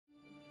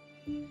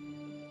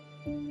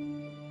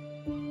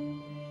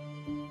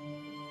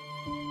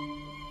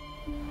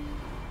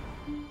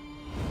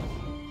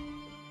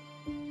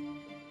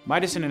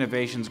Mydecine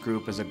Innovations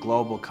Group is a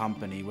global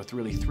company with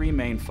really three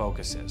main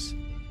focuses.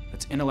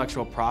 That's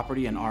intellectual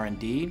property and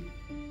R&D,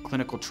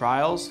 clinical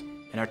trials,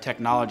 and our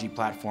technology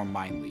platform,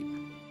 MindLeap.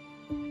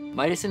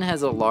 Mydecine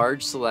has a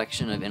large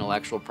selection of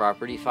intellectual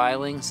property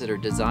filings that are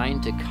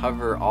designed to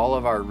cover all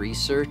of our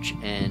research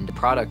and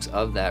products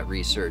of that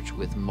research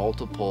with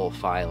multiple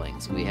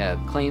filings. We have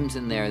claims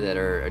in there that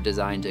are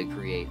designed to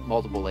create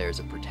multiple layers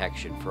of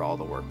protection for all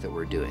the work that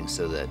we're doing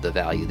so that the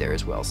value there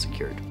is well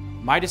secured.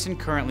 Mydecine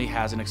currently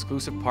has an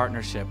exclusive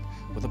partnership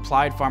with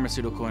Applied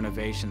Pharmaceutical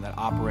Innovation that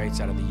operates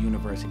out of the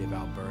University of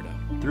Alberta.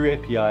 Through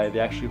API, they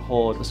actually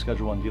hold a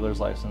Schedule I dealer's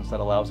license that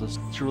allows us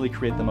to really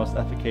create the most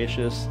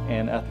efficacious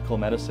and ethical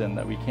medicine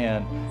that we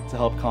can to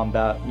help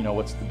combat,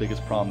 what's the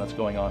biggest problem that's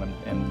going on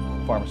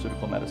in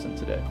pharmaceutical medicine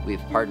today.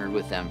 We've partnered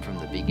with them from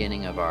the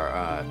beginning of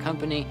our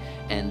company,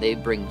 and they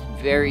bring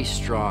very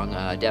strong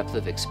depth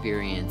of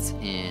experience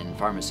in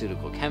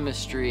pharmaceutical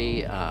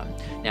chemistry,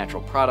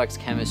 natural products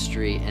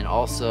chemistry, and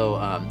also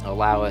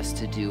allow us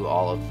to do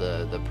all of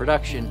the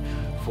production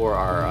for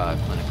our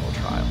clinical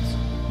trials.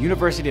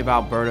 University of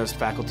Alberta's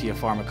Faculty of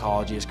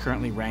Pharmacology is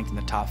currently ranked in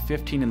the top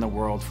 15 in the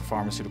world for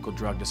pharmaceutical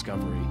drug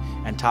discovery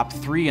and top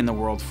 3 in the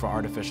world for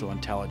artificial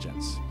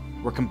intelligence.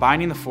 We're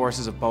combining the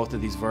forces of both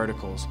of these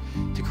verticals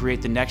to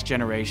create the next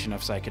generation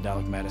of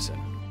psychedelic medicine.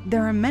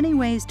 There are many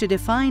ways to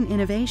define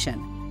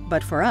innovation,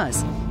 but for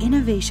us,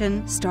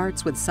 innovation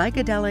starts with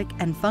psychedelic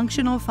and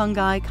functional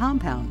fungi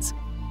compounds.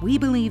 We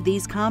believe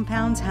these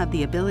compounds have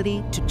the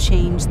ability to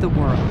change the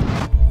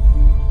world.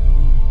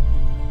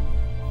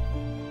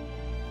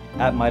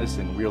 At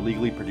Mydecine, we are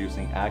legally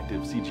producing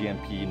active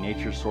CGMP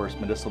nature-sourced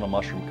medicinal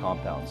mushroom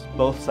compounds,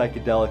 both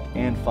psychedelic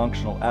and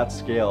functional at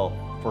scale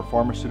for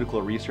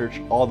pharmaceutical research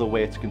all the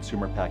way to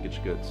consumer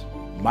packaged goods.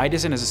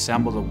 Mydecine has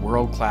assembled a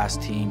world-class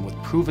team with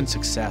proven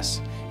success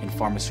in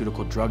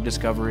pharmaceutical drug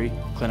discovery,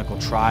 clinical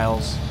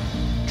trials,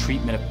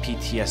 treatment of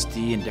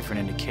PTSD and different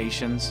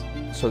indications.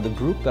 So the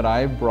group that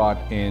I brought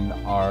in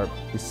are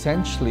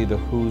essentially the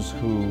who's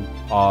who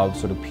of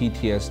sort of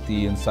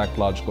PTSD and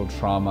psychological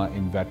trauma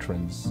in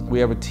veterans. We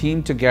have a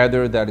team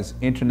together that is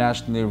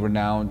internationally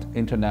renowned,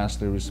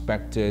 internationally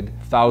respected,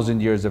 1,000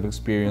 years of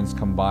experience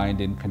combined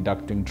in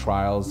conducting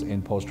trials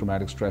in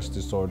post-traumatic stress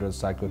disorders,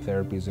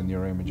 psychotherapies, and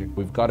neuroimaging.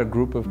 We've got a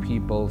group of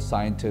people,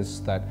 scientists,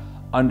 that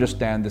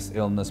understand this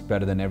illness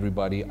better than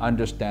everybody,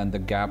 understand the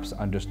gaps,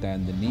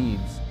 understand the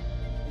needs.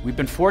 We've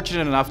been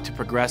fortunate enough to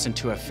progress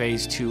into a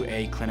Phase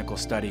 2A clinical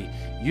study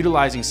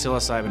utilizing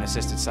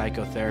psilocybin-assisted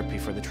psychotherapy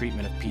for the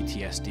treatment of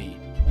PTSD.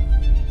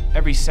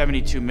 Every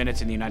 72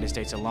 minutes in the United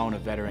States alone, a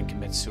veteran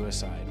commits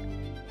suicide.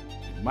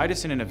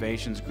 Mydecine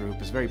Innovations Group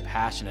is very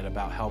passionate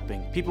about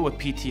helping people with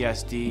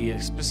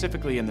PTSD,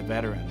 specifically in the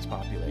veterans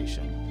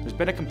population. There's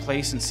been a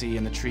complacency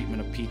in the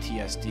treatment of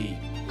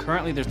PTSD.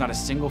 Currently, there's not a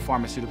single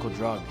pharmaceutical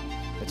drug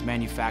that's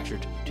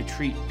manufactured to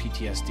treat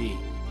PTSD.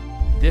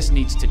 This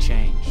needs to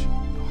change.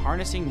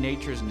 Harnessing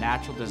nature's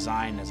natural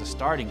design as a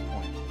starting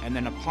point, and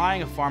then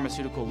applying a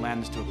pharmaceutical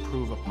lens to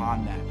improve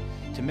upon that,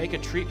 to make a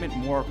treatment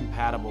more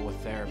compatible with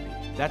therapy.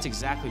 That's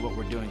exactly what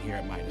we're doing here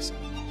at Mydecine.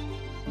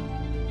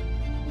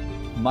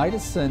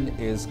 Mydecine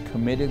is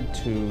committed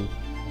to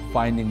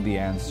finding the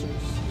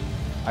answers.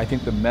 I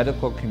think the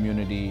medical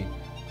community,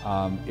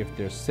 if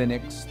they're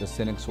cynics, the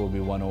cynics will be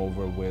won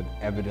over with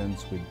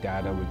evidence, with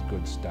data, with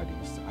good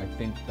studies. I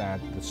think that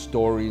the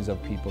stories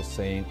of people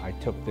saying, I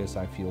took this,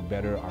 I feel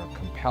better, are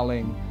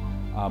compelling,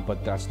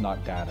 but that's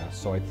not data.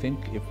 So I think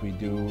if we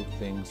do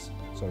things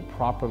sort of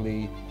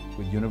properly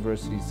with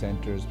university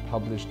centers,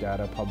 publish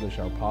data, publish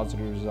our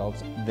positive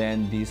results,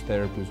 then these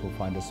therapies will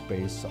find a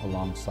space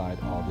alongside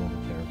all the other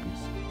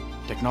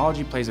therapies.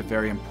 Technology plays a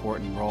very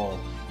important role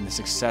in the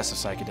success of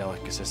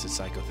psychedelic-assisted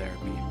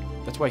psychotherapy.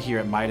 That's why here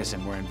at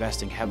Mydecine we're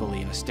investing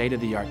heavily in a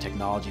state-of-the-art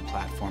technology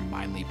platform,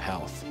 MindLeap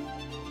Health.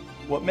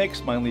 What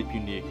makes MindLeap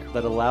unique,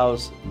 that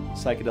allows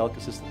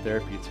psychedelic-assisted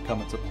therapy to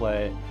come into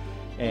play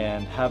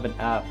and have an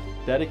app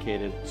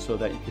dedicated so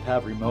that you could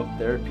have remote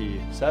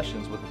therapy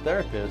sessions with a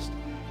therapist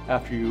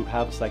after you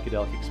have a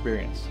psychedelic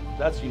experience.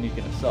 That's unique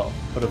in itself.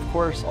 But of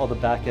course, all the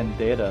back-end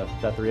data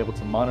that they're able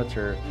to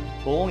monitor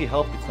will only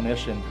help the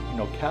clinician,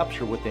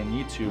 capture what they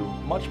need to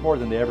much more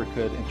than they ever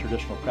could in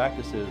traditional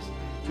practices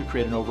to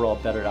create an overall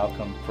better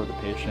outcome for the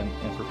patient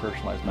and for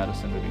personalized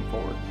medicine moving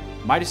forward.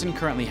 Mydecine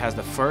currently has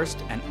the first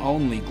and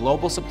only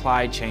global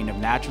supply chain of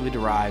naturally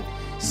derived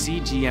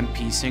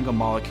CGMP single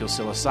molecule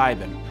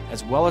psilocybin,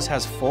 as well as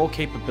has full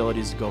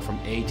capabilities to go from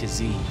A to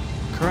Z.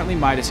 Currently,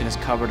 Mydecine is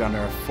covered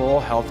under a full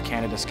Health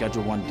Canada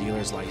Schedule I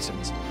dealer's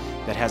license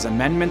that has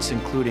amendments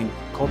including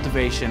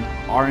cultivation,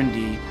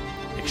 R&D,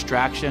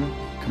 extraction,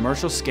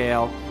 commercial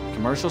scale,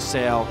 commercial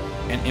sale,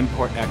 and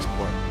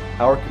import-export.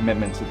 Our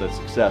commitment to the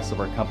success of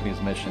our company's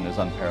mission is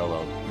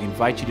unparalleled. We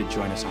invite you to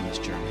join us on this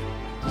journey.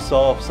 To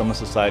solve some of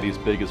society's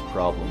biggest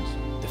problems.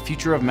 The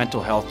future of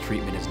mental health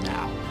treatment is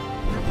now.